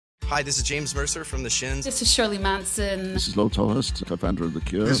Hi, this is James Mercer from The Shins. This is Shirley Manson. This is Lo Tolhurst, co-founder of The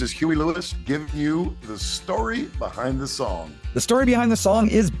Cure. This is Huey Lewis giving you the story behind the song. The Story Behind the Song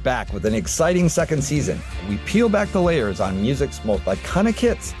is back with an exciting second season. We peel back the layers on music's most iconic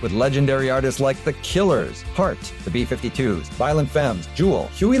hits with legendary artists like The Killers, Heart, the B-52s, Violent Femmes, Jewel,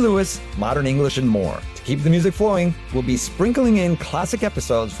 Huey Lewis, Modern English, and more. To keep the music flowing, we'll be sprinkling in classic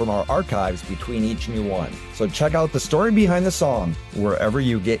episodes from our archives between each new one. So check out The Story Behind the Song wherever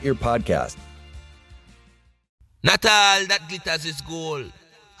you get your podcast. Not all that glitters is gold.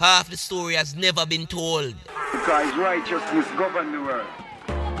 Half the story has never been told. Because righteousness governs the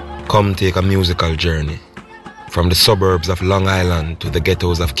world. Come take a musical journey from the suburbs of Long Island to the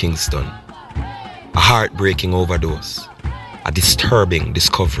ghettos of Kingston. A heartbreaking overdose, a disturbing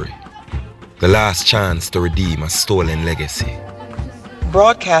discovery, the last chance to redeem a stolen legacy.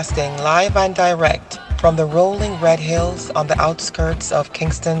 Broadcasting live and direct from the rolling red hills on the outskirts of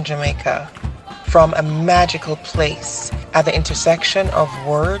Kingston, Jamaica. From a magical place at the intersection of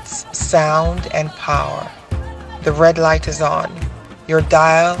words, sound, and power. The red light is on. Your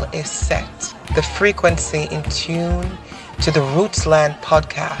dial is set. The frequency in tune to the Rootsland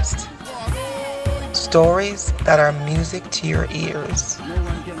podcast. Stories that are music to your ears.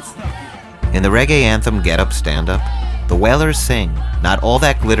 In the reggae anthem Get Up, Stand Up, the Wailers sing, "Not all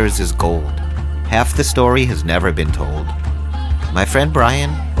that glitters is gold. Half the story has never been told." My friend Brian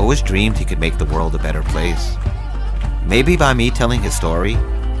always dreamed he could make the world a better place. Maybe by me telling his story,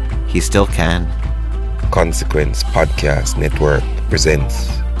 he still can. Consequence Podcast Network presents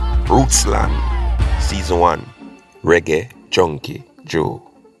Rootsland Season 1 Reggae Junkie Joe.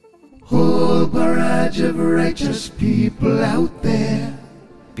 Whole barrage of righteous people out there.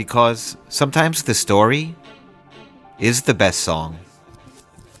 Because sometimes the story is the best song.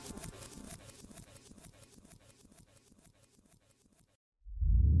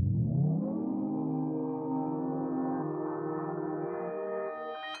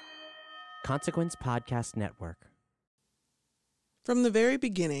 Consequence Podcast Network. From the very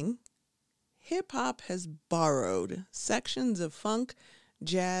beginning, hip-hop has borrowed sections of funk,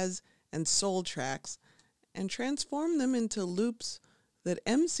 jazz, and soul tracks and transformed them into loops that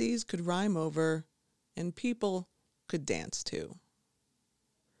MCs could rhyme over and people could dance to.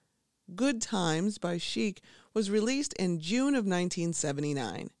 Good Times by Chic was released in June of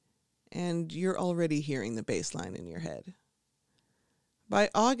 1979, and you're already hearing the bass line in your head. By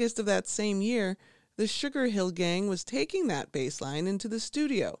August of that same year, the Sugar Hill Gang was taking that bass line into the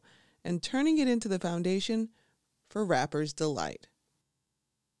studio and turning it into the foundation for Rapper's Delight.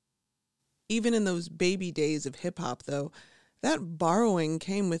 Even in those baby days of hip-hop, though, that borrowing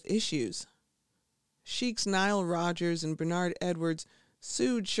came with issues. Chic's Nile Rodgers and Bernard Edwards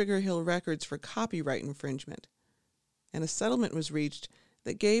sued Sugar Hill Records for copyright infringement, and a settlement was reached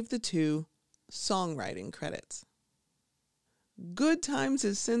that gave the two songwriting credits. Good Times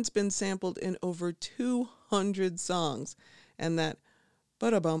has since been sampled in over 200 songs, and that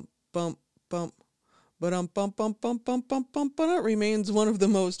ba-da-bump, bump, bump, ba-dum, bump, bump, bump, bump, bump, bump, ba-da remains one of the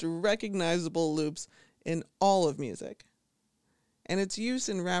most recognizable loops in all of music. And its use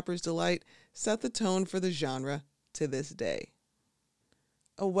in Rapper's Delight set the tone for the genre to this day.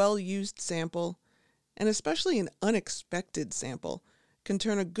 A well-used sample, and especially an unexpected sample, can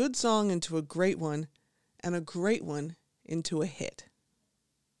turn a good song into a great one, and a great one into a hit.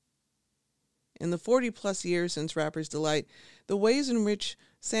 In the 40-plus years since Rapper's Delight, the ways in which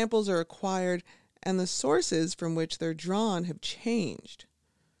samples are acquired and the sources from which they're drawn have changed.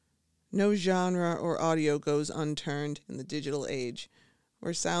 No genre or audio goes unturned in the digital age,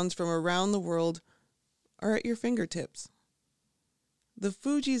 where sounds from around the world are at your fingertips. The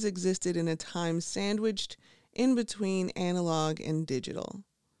Fugees existed in a time sandwiched in between analog and digital.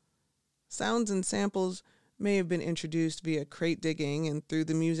 Sounds and samples may have been introduced via crate digging and through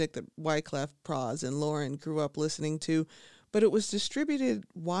the music that Wyclef, Pras, and Lauren grew up listening to, but it was distributed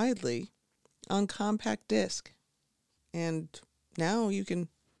widely on compact disc. And now you can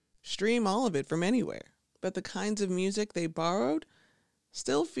stream all of it from anywhere. But the kinds of music they borrowed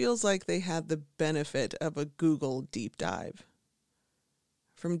still feels like they had the benefit of a Google deep dive.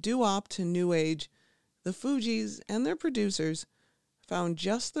 From doo-wop to new age, the Fugees and their producers found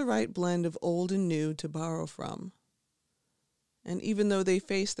just the right blend of old and new to borrow from. And even though they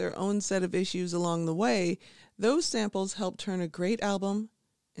faced their own set of issues along the way, those samples helped turn a great album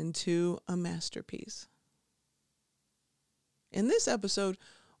into a masterpiece. In this episode,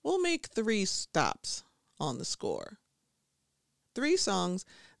 we'll make 3 stops on the score. 3 songs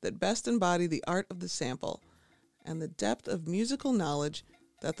that best embody the art of the sample and the depth of musical knowledge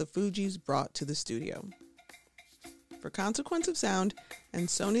that the Fugees brought to the studio. For Consequence of Sound and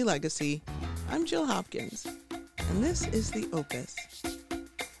Sony Legacy, I'm Jill Hopkins, and this is the Opus.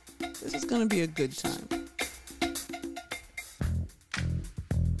 This is going to be a good time.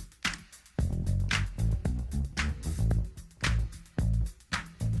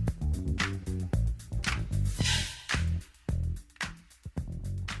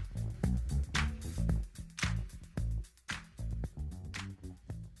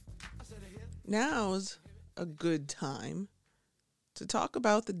 Now's a good time to talk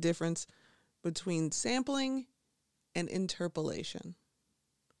about the difference between sampling and interpolation.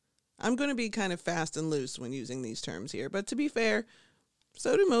 I'm going to be kind of fast and loose when using these terms here, but to be fair,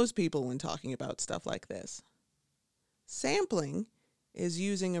 so do most people when talking about stuff like this. Sampling is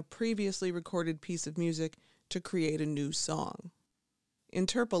using a previously recorded piece of music to create a new song.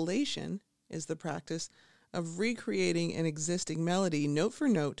 Interpolation is the practice of recreating an existing melody note for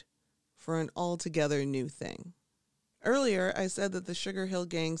note for an altogether new thing. Earlier, I said that the Sugar Hill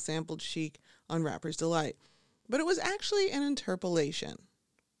Gang sampled Chic on Rapper's Delight, but it was actually an interpolation,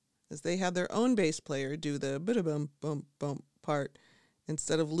 as they had their own bass player do the bida-bum-bum-bum part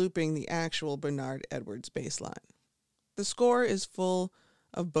instead of looping the actual Bernard Edwards bass line. The score is full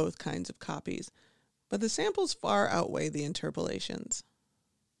of both kinds of copies, but the samples far outweigh the interpolations.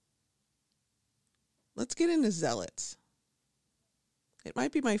 Let's get into Zealots. It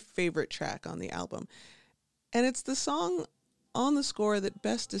might be my favorite track on the album, and it's the song on the score that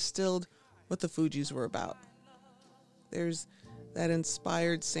best distilled what the Fugees were about. There's that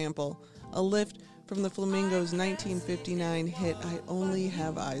inspired sample, a lift from the Flamingos' 1959 hit, I Only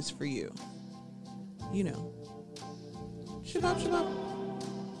Have Eyes for You. You know. Shabab, shabab.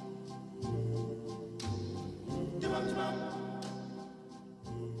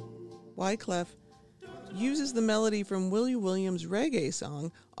 Wyclef uses the melody from Willie Williams' reggae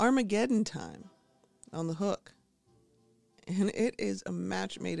song, Armageddon Time, on the hook. And it is a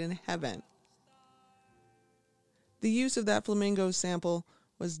match made in heaven. The use of that Flamingo sample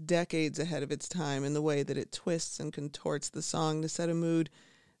was decades ahead of its time in the way that it twists and contorts the song to set a mood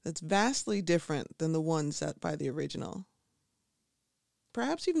that's vastly different than the one set by the original.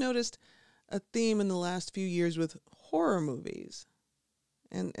 Perhaps you've noticed a theme in the last few years with horror movies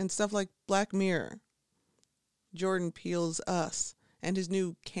and stuff like Black Mirror, Jordan Peele's Us, and his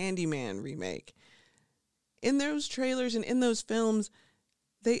new Candyman remake. In those trailers and in those films,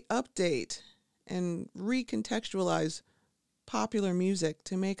 they update and recontextualize popular music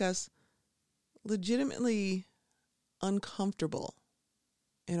to make us legitimately uncomfortable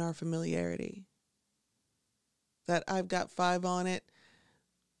in our familiarity. That I've Got Five on It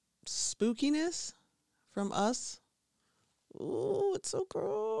spookiness from Us. Ooh, it's so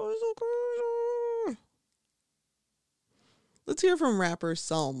gross, so gross. Let's hear from rapper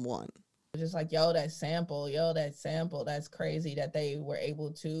Psalm 1. Just like, that sample, that's crazy that they were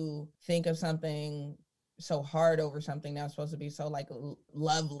able to think of something so hard over something that was supposed to be so like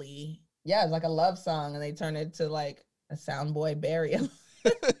lovely. Yeah, it's like a love song and they turn it to like a soundboy burial.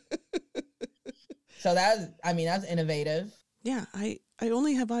 So that's innovative. Yeah, I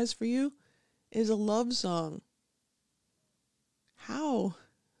Only Have Eyes for You is a love song. How?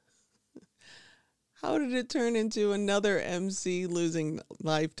 How did it turn into another MC losing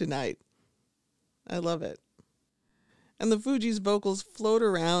life tonight? I love it. And the Fugees' vocals float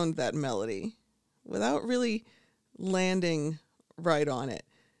around that melody without really landing right on it.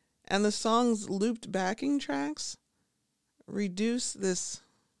 And the song's looped backing tracks reduce this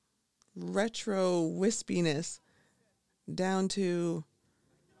retro wispiness down to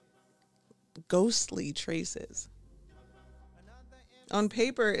ghostly traces. On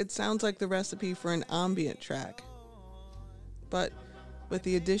paper, it sounds like the recipe for an ambient track, but with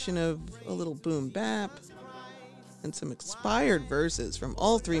the addition of a little boom bap and some expired verses from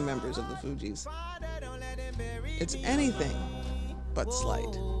all three members of the Fugees, it's anything but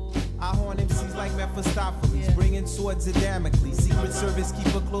slight. I horn MCs like Mephistopheles, bringing swords of Damocles. Secret Service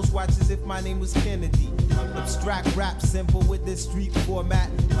keep a close watch as if my name was Kennedy. Abstract rap simple with this street format.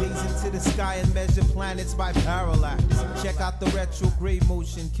 Gaze into the sky and measure planets by parallax. Check out the retrograde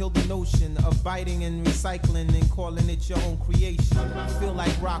motion, kill the notion of biting and recycling and calling it your own creation. Feel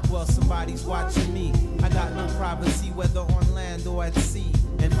like Rockwell, somebody's watching me. I got no privacy, whether on land or at sea.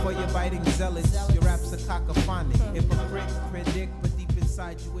 And for your biting zealots, your rap's a cacophonic. Hypocrite, predict, but deep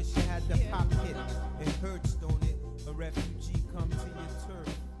inside you wish you had the pop hit. It hurts, don't it? A refugee come to your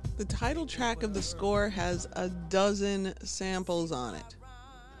turf. The title track of the score has a dozen samples on it.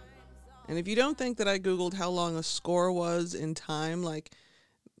 And if you don't think that I Googled how long a score was in time, like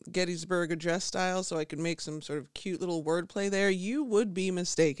Gettysburg Address style, so I could make some sort of cute little wordplay there, you would be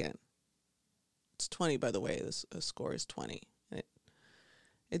mistaken. It's 20, by the way. This score is 20.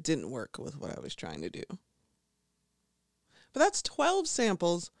 It didn't work with what I was trying to do. But that's 12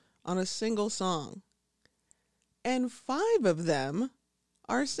 samples on a single song. And 5 of them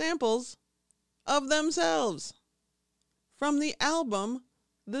are samples of themselves from the album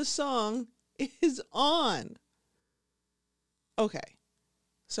the song is on. Okay,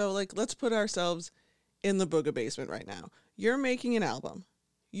 so let's put ourselves in the Booga basement right now. You're making an album.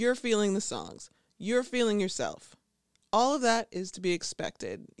 You're feeling the songs. You're feeling yourself. All of that is to be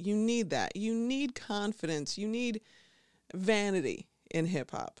expected. You need that. You need confidence. You need vanity in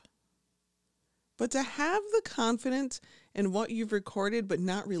hip-hop. But to have the confidence in what you've recorded but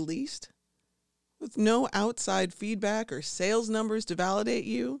not released, with no outside feedback or sales numbers to validate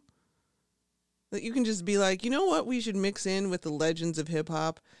you, that you can just be like, you know what we should mix in with the legends of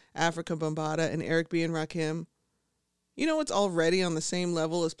hip-hop, Afrika Bambaataa and Eric B. and Rakim? You know what's already on the same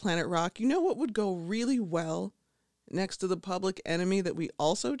level as Planet Rock? You know what would go really well next to the Public Enemy that we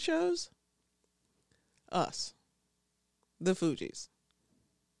also chose? Us. The Fugees.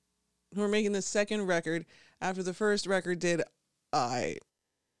 Who are making the second record after the first record did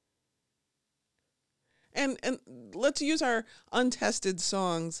And let's use our untested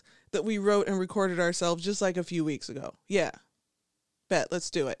songs that we wrote and recorded ourselves just like a few weeks ago. Yeah. Bet, let's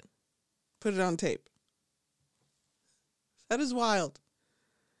do it. Put it on tape. That is wild.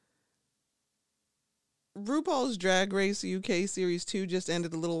 RuPaul's Drag Race UK Series 2 just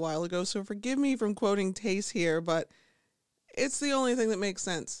ended a little while ago, so forgive me from quoting Tace here, but it's the only thing that makes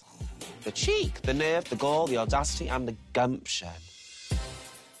sense. The cheek, the nerve, the gall, the audacity, and the gumption.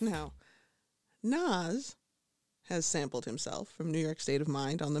 Now, Nas has sampled himself from New York State of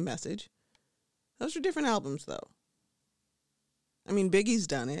Mind on The Message. Those are different albums, though. I mean, Biggie's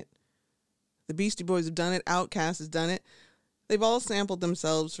done it. The Beastie Boys have done it. Outkast has done it. They've all sampled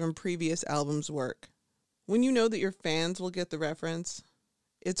themselves from previous albums' work. When you know that your fans will get the reference,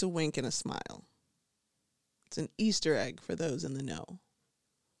 it's a wink and a smile. It's an Easter egg for those in the know.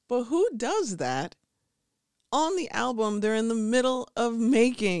 But who does that on the album they're in the middle of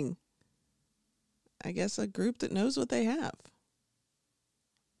making? I guess a group that knows what they have.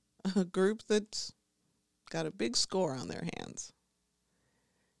 A group that's got a big score on their hands.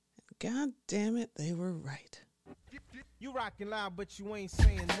 And God damn it, they were right. You rockin' loud, but you ain't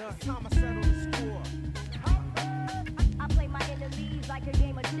saying nothing. Time I settle the score. I play my enemies like a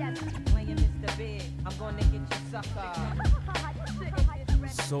game of chess. Playing Mr. Big, I'm gonna get you sucker.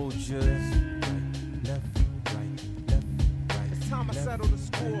 Soldiers, right, left, right. It's time I settle the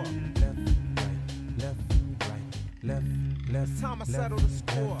score. Left. It's time I settle the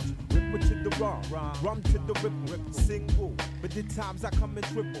score. Rip to the rum to the rip, single. But the times I come in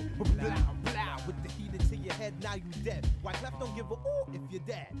triple. Blah, blah, with the heat into your head, now you dead. White left don't give a ooh if you're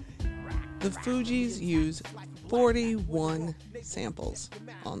dead. The Fugees use 41 samples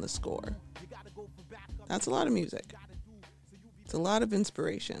on the score. That's a lot of music. It's a lot of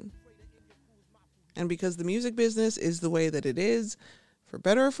inspiration. And because the music business is the way that it is, for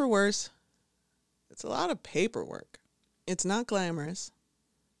better or for worse, it's a lot of paperwork. It's not glamorous,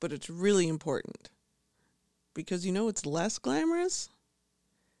 but it's really important. Because you know what's less glamorous?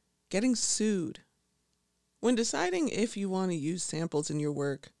 Getting sued. When deciding if you want to use samples in your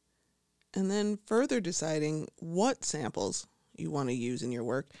work, and then further deciding what samples you want to use in your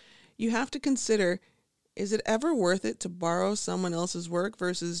work, you have to consider, is it ever worth it to borrow someone else's work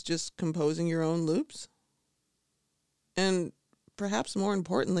versus just composing your own loops? And perhaps more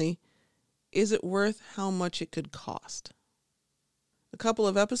importantly, is it worth how much it could cost? A couple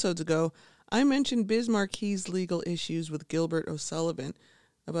of episodes ago, I mentioned Biz Marquis's legal issues with Gilbert O'Sullivan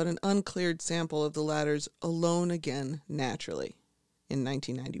about an uncleared sample of the latter's Alone Again Naturally in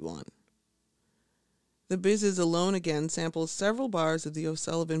 1991. The Biz's Alone Again samples several bars of the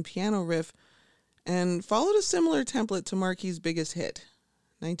O'Sullivan piano riff and followed a similar template to Marquis's biggest hit,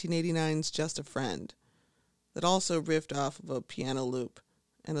 1989's Just a Friend, that also riffed off of a piano loop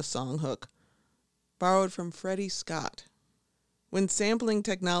and a song hook, borrowed from Freddie Scott. When sampling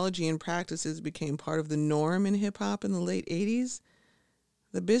technology and practices became part of the norm in hip-hop in the late 80s,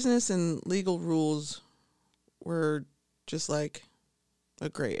 the business and legal rules were just like a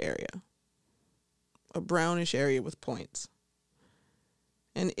gray area, a brownish area with points.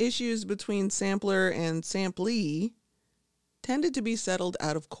 And issues between sampler and samplee tended to be settled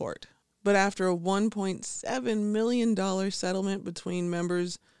out of court. But after a $1.7 million settlement between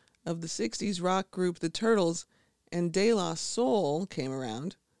members of the 60s rock group The Turtles and De La Soul came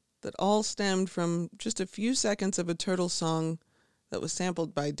around, that all stemmed from just a few seconds of a Turtles song that was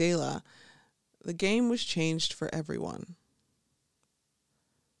sampled by De La, the game was changed for everyone.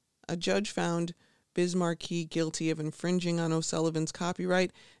 A judge found Biz Markie guilty of infringing on O'Sullivan's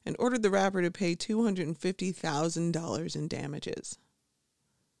copyright and ordered the rapper to pay $250,000 in damages.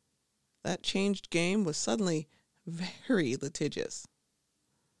 That changed game was suddenly very litigious.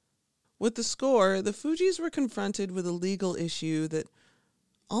 With the score, the Fugees were confronted with a legal issue that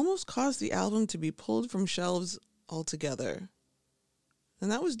almost caused the album to be pulled from shelves altogether.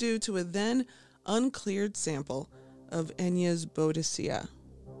 And that was due to a then uncleared sample of Enya's Boadicea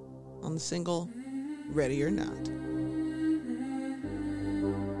on the single Ready or Not.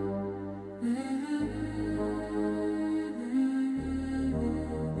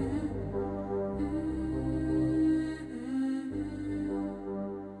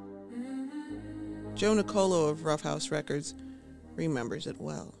 Joe Nicolo of Rough House Records remembers it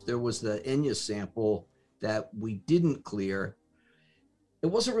well. There was the Enya sample that we didn't clear. It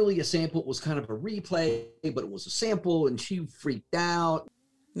wasn't really a sample, it was kind of a replay, but it was a sample, and she freaked out.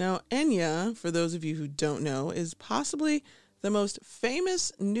 Now, Enya, for those of you who don't know, is possibly the most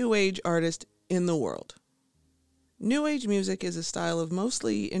famous New Age artist in the world. New Age music is a style of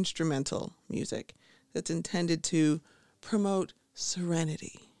mostly instrumental music that's intended to promote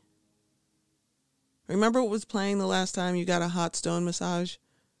serenity. Remember what was playing the last time you got a hot stone massage?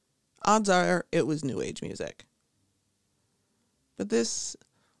 Odds are it was New Age music. But this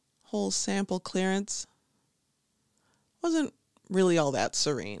whole sample clearance wasn't really all that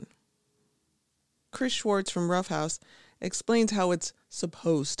serene. Chris Schwartz from Rough House explains how it's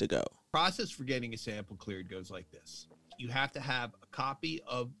supposed to go. Process for getting a sample cleared goes like this. You have to have a copy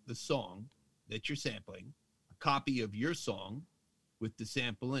of the song that you're sampling, a copy of your song with the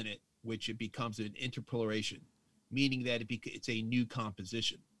sample in it, which it becomes an interpolation, meaning that it's a new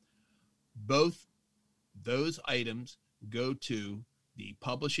composition. Both those items go to the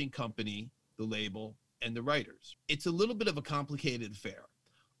publishing company, the label, and the writers. It's a little bit of a complicated affair,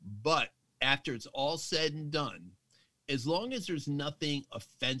 but after it's all said and done, as long as there's nothing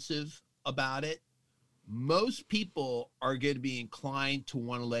offensive about it, most people are going to be inclined to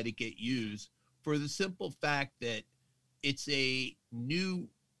want to let it get used for the simple fact that it's a new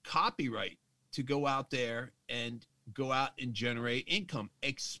copyright to go out there and generate income,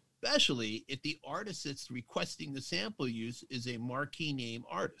 especially if the artist that's requesting the sample use is a marquee name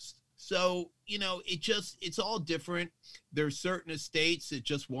artist. So, it's all different. There's certain estates that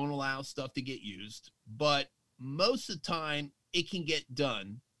just won't allow stuff to get used, but most of the time it can get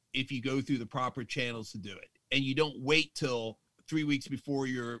done if you go through the proper channels to do it. And you don't wait till 3 weeks before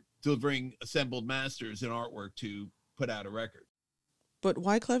you're delivering assembled masters and artwork to put out a record. But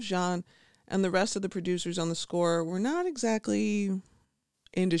Wyclef Jean and the rest of the producers on the score were not exactly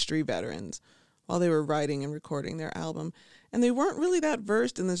industry veterans while they were writing and recording their album, and they weren't really that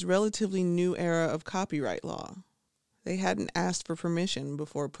versed in this relatively new era of copyright law. They hadn't asked for permission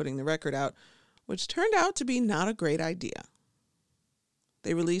before putting the record out, which turned out to be not a great idea.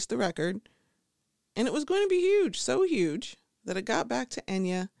 They released the record, and it was going to be huge, so huge that it got back to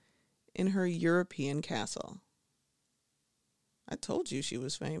Enya in her European castle. I told you she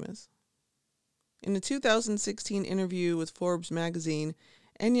was famous. In a 2016 interview with Forbes magazine,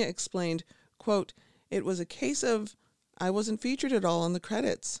 Enya explained, quote, "It was a case of I wasn't featured at all on the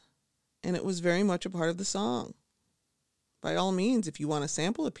credits, and it was very much a part of the song. By all means, if you want to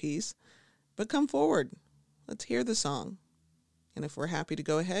sample a piece, but come forward. Let's hear the song. And if we're happy to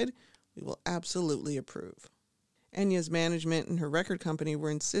go ahead, we will absolutely approve." Enya's management and her record company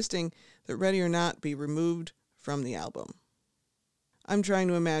were insisting that Ready or Not be removed from the album. I'm trying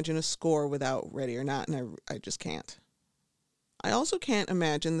to imagine a score without Ready or Not, and I just can't. I also can't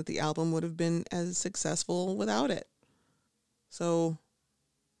imagine that the album would have been as successful without it. So,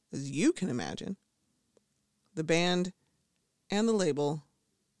 as you can imagine, the band and the label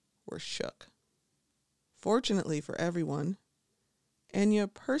were shook. Fortunately for everyone,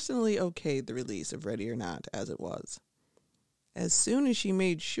 Enya personally okayed the release of Ready or Not as it was, as soon as she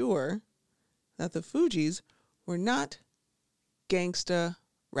made sure that the Fugees were not gangsta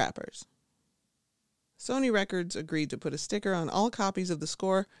rappers. Sony Records agreed to put a sticker on all copies of the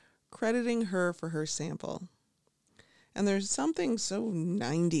score crediting her for her sample. And there's something so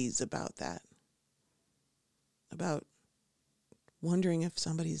 90s about that. About wondering if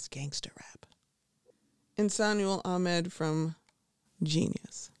somebody's gangsta rap. Insanuel Ahmed from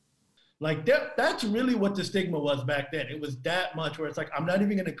Genius. Like that's really what the stigma was back then. It was that much where it's like, I'm not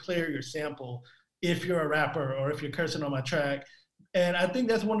even going to clear your sample if you're a rapper or if you're cursing on my track. And I think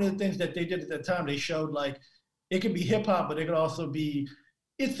that's one of the things that they did at that time. They showed like it could be hip hop, but it could also be,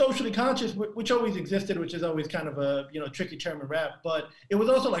 it's socially conscious, which always existed, which is always kind of a, tricky term in rap. But it was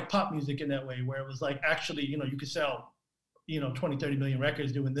also like pop music in that way, where it was like, actually, you could sell, 20, 30 million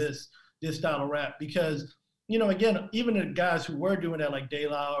records doing this. this style of rap because, you know, again, even the guys who were doing that, like De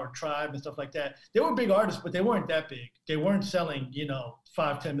La or Tribe and stuff like that, they were big artists, but they weren't that big. They weren't selling, you know,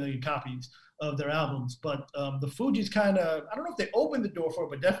 5-10 million copies of their albums. But the Fugees kind of, I don't know if they opened the door for it,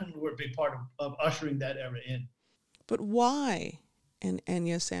 but definitely were a big part of ushering that era in. But why an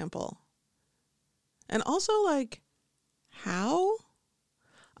Enya sample? And also, like, how?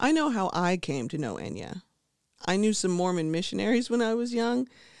 I know how I came to know Enya. I knew some Mormon missionaries when I was young,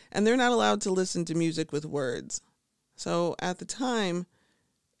 and they're not allowed to listen to music with words. So at the time,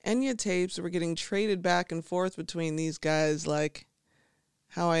 Enya tapes were getting traded back and forth between these guys, like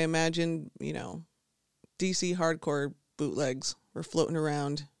how I imagine, you know, DC hardcore bootlegs were floating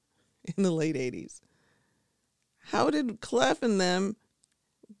around in the late 80s. How did Clef and them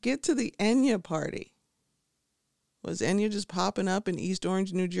get to the Enya party? Was Enya just popping up in East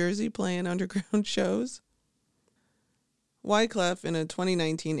Orange, New Jersey, playing underground shows? Wyclef, in a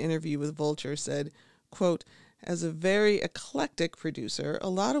 2019 interview with Vulture, said, quote, "As a very eclectic producer, a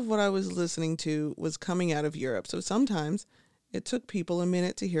lot of what I was listening to was coming out of Europe, so sometimes it took people a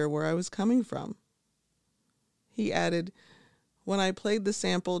minute to hear where I was coming from." He added, "When I played the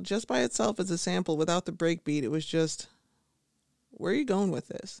sample just by itself as a sample without the breakbeat, it was just, where are you going with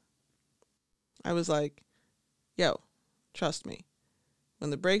this?" I was like, yo, trust me,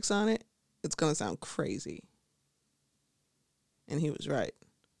 when the break's on it, it's going to sound crazy. And he was right.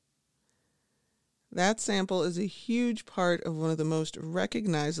 That sample is a huge part of one of the most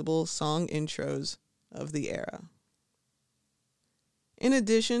recognizable song intros of the era. In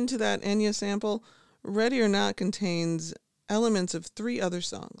addition to that Enya sample, Ready or Not contains elements of 3 other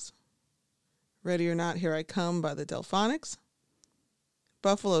songs. Ready or Not, Here I Come by the Delphonics,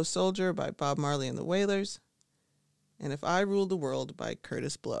 Buffalo Soldier by Bob Marley and the Wailers, and If I Ruled the World by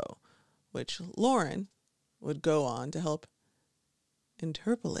Curtis Blow, which Lauren would go on to help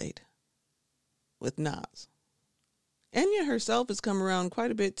interpolate with Nas. Enya herself has come around quite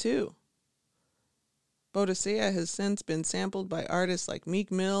a bit too. Bodicea has since been sampled by artists like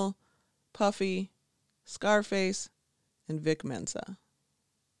Meek Mill, Puffy, Scarface, and Vic Mensa.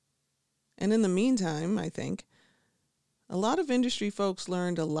 And in the meantime, I think, a lot of industry folks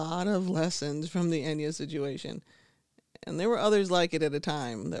learned a lot of lessons from the Enya situation. And there were others like it at a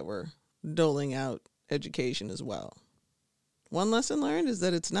time that were doling out education as well. One lesson learned is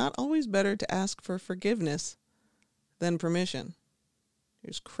that it's not always better to ask for forgiveness than permission.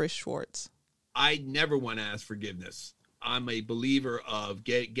 Here's Chris Schwartz. I never want to ask forgiveness. I'm a believer of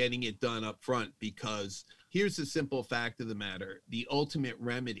getting it done up front because here's the simple fact of the matter. The ultimate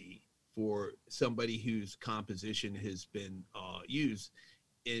remedy for somebody whose composition has been used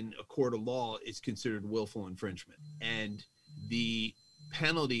in a court of law is considered willful infringement. And the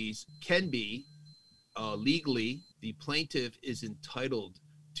penalties can be legally, the plaintiff is entitled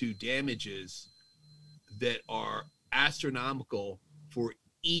to damages that are astronomical for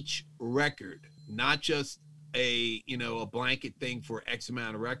each record, not just a blanket thing for X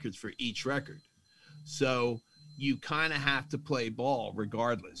amount of records for each record. So you kind of have to play ball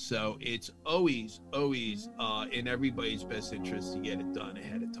regardless. So it's always in everybody's best interest to get it done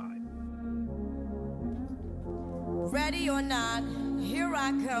ahead of time. Ready or not, here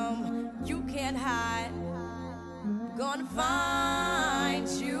I come. You can't hide. Gonna find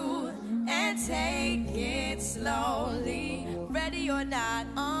you and take it slowly. Ready or not,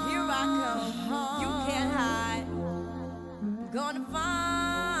 here I come. You can't hide. Gonna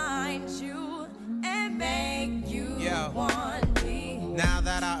find you and make you want me. Now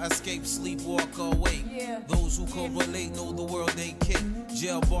that I escape, sleep, walk awake. Those who correlate know the world ain't cake.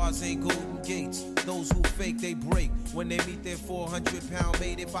 Jail bars ain't golden gates. Those who fake, they break. When they meet their 400-pound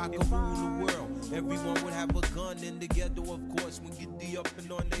mate, if I could rule the world, everyone would have a gun in the ghetto, of course, when get the up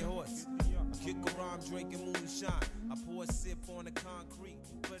and on their horse. I kick around drinking moonshine. I pour a sip on the concrete.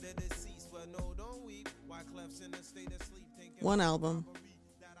 But it is cease, but no, don't weep. Why Clef's in a state of sleep? One album,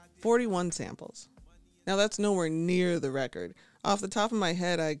 41 samples. Now that's nowhere near the record. Off the top of my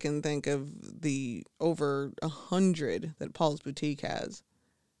head, I can think of the over 100 that Paul's Boutique has.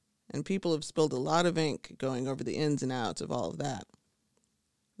 And people have spilled a lot of ink going over the ins and outs of all of that.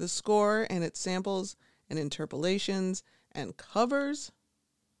 The score and its samples and interpolations and covers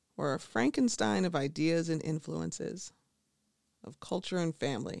were a Frankenstein of ideas and influences, of culture and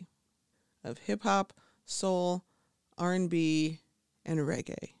family, of hip-hop, soul, R&B, and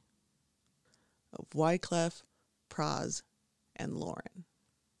reggae, of Wyclef, Pras, and Lauren.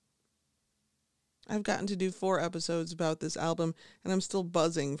 I've gotten to do 4 episodes about this album, and I'm still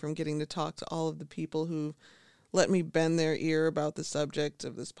buzzing from getting to talk to all of the people who let me bend their ear about the subject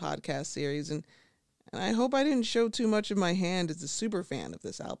of this podcast series, and I hope I didn't show too much of my hand as a super fan of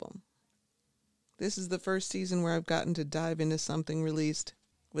this album. This is the first season where I've gotten to dive into something released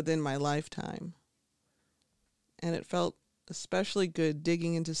within my lifetime. And it felt especially good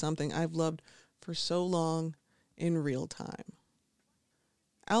digging into something I've loved for so long in real time.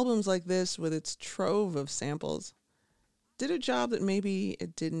 Albums like this, with its trove of samples, did a job that maybe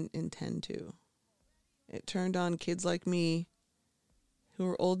it didn't intend to. It turned on kids like me who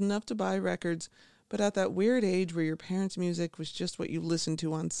were old enough to buy records, but at that weird age where your parents' music was just what you listened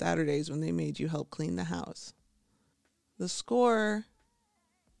to on Saturdays when they made you help clean the house. The score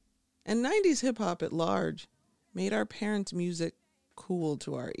and 90s hip-hop at large made our parents' music cool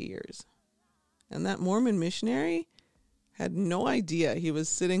to our ears. And that Mormon missionary had no idea he was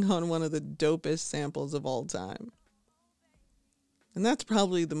sitting on one of the dopest samples of all time. And that's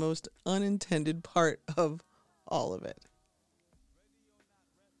probably the most unintended part of all of it.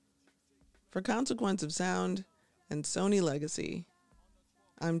 For Consequence of Sound and Sony Legacy,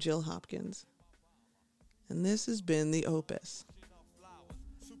 I'm Jill Hopkins. And this has been The Opus.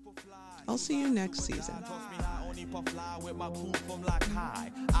 I'll see you next season.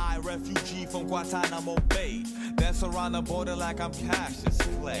 I, refugee from Guantanamo Bay, dance around the border like I'm Cassius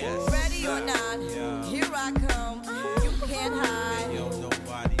Clay. Ready or not, here I come. You can't hide.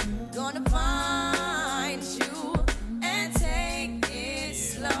 Gonna find you and take it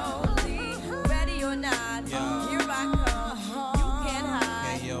slowly. Ready or not, here I come. You can't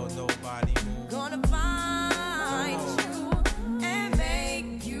hide. Gonna find you and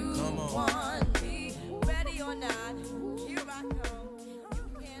make you want me. Ready or not, here I come. You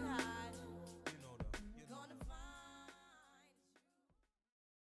can't hide. Gonna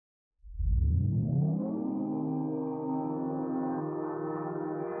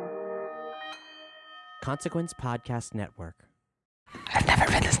Consequence Podcast Network. I've never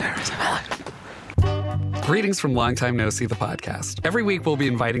been this nervous in my life. Greetings from Long Time No See, the podcast. Every week, we'll be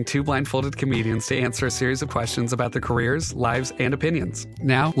inviting two blindfolded comedians to answer a series of questions about their careers, lives, and opinions.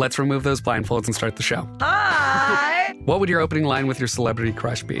 Now, let's remove those blindfolds and start the show. Hi! What would your opening line with your celebrity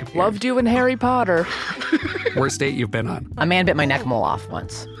crush be? Loved you in Harry Potter. Worst date you've been on? A man bit my neck mole off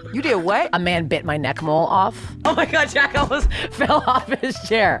once. You did what? A man bit my neck mole off. Oh my God, Jack almost fell off his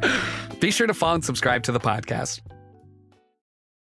chair. Be sure to follow and subscribe to the podcast